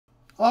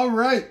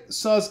Alright,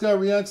 SKZ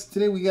Reacts.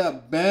 Today we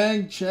got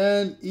Bang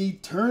Chan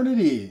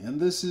Eternity, and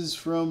this is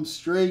from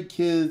Stray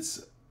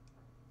Kids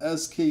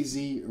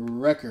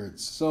SKZ-RECORD.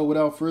 So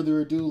without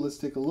further ado, let's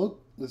take a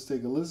look, let's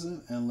take a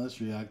listen, and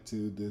let's react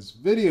to this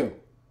video.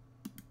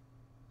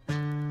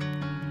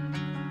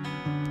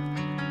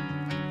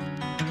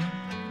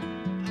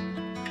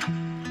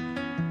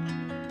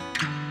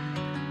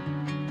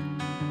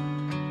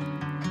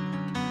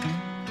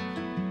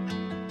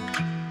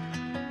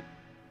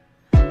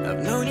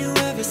 I've known you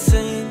ever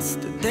since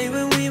the day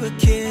when we were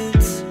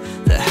kids.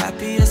 The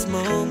happiest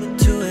moment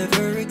to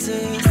ever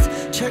exist.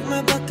 Check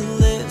my bucket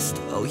list,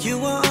 oh you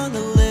were on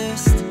the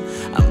list.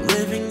 I'm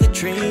living the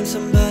dream,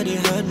 somebody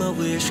heard my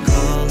wish.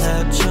 Call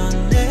out your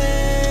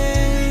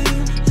name,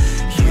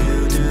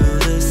 you do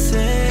the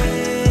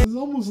same. This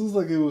almost looks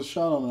like it was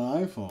shot on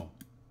an iPhone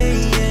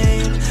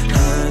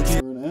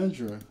or an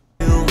Android.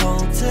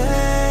 All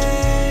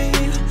day,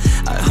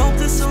 I hope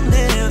this will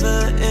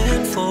never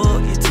end for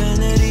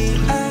eternity.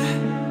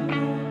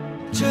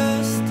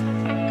 Just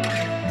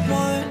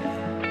want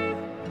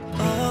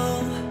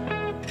all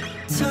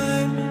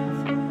time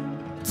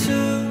to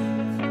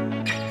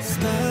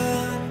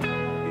stop.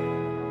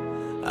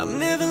 I'm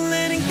never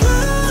letting go.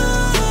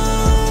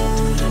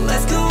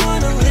 Let's go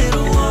on a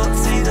little walk,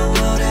 see the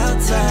world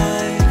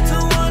outside.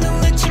 Don't wanna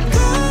let you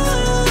go.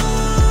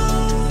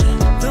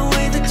 The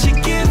way that you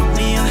give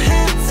me your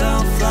hands,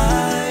 I'll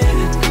fly.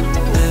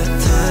 At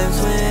times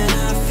when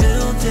I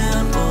feel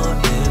down or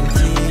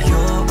empty,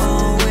 you're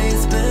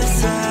always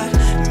beside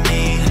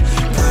me.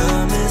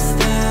 Promise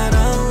that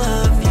I'll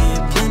love you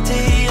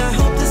plenty. I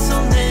hope this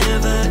will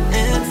never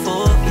end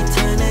for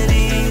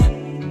eternity.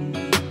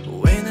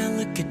 When I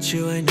look at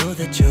you, I know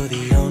that you're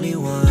the only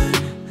one,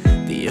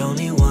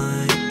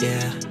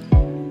 yeah.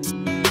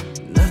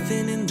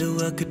 Nothing in the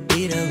world could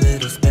beat our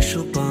little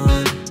special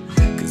bond,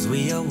 'cause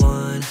we are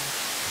one.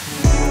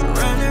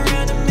 Run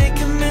around and make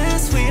a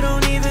mess, we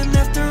don't even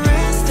have to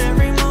rest.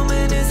 Every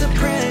moment is a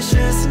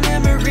precious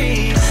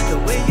memory. The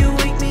way you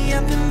wake me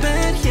up in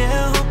bed,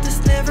 yeah, I hope this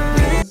never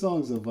ends. This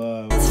song's a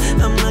vibe.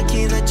 I'm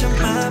lucky that you're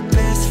my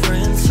best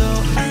friend, so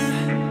I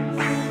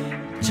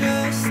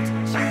just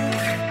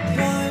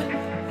want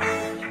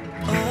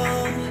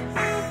all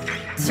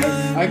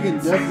time. I can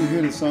definitely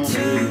hear the song on the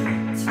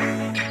radio.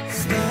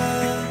 Stop.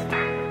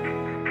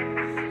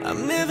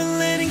 I'm never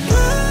letting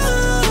go.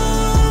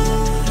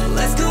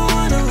 Let's go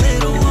on a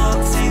little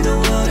walk, see the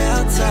world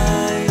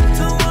outside.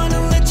 Don't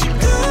wanna let you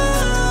go.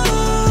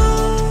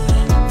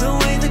 The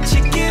way that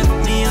you give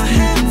me your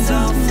hands,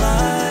 I'll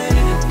fly.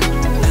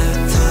 At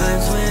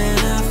times when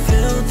I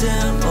feel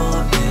down or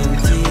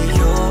empty,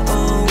 you're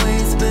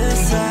always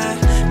beside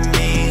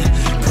me.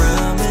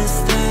 Promise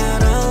that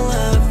I'll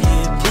love you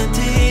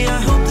plenty. I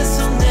hope this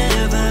will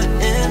never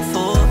end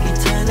for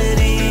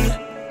eternity.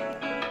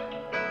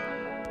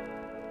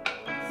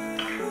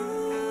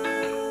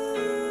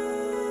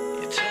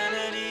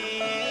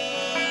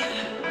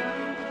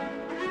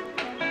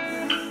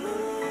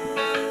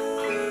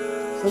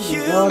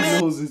 Something God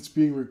knows it's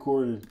being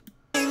recorded.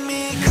 Make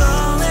me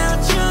call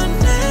out your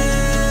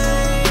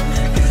name.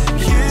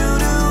 You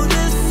do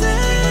the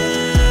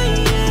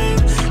same.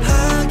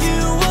 Hug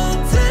you all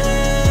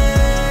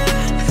day.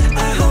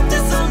 I hope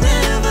this will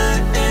never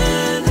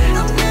end.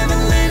 I'm never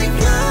letting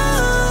go.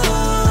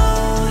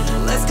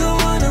 Let's go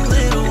on a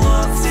little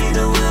walk, see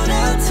the world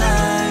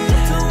outside.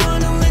 Don't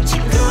wanna let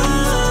you go.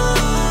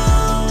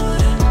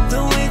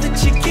 The way that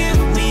you give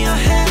me your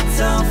hands,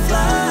 I'll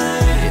fly.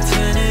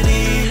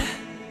 Eternity.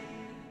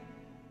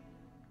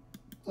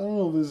 I don't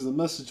know if this is a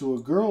message to a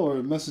girl or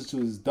a message to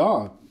his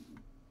dog.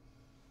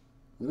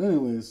 But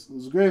anyways, it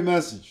was a great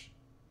message.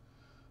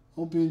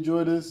 Hope you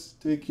enjoyed this.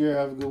 Take care.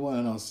 Have a good one.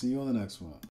 And I'll see you on the next one.